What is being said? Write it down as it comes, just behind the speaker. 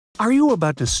Are you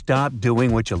about to stop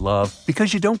doing what you love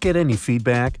because you don't get any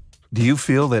feedback? Do you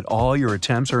feel that all your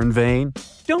attempts are in vain?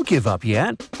 Don't give up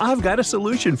yet. I've got a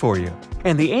solution for you.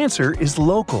 And the answer is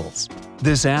Locals.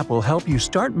 This app will help you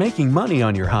start making money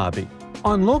on your hobby.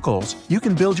 On Locals, you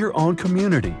can build your own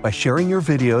community by sharing your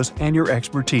videos and your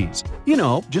expertise. You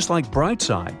know, just like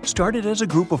Brightside started as a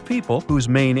group of people whose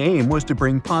main aim was to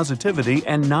bring positivity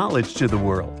and knowledge to the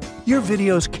world. Your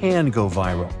videos can go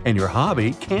viral, and your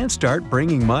hobby can start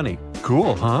bringing money.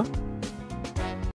 Cool, huh?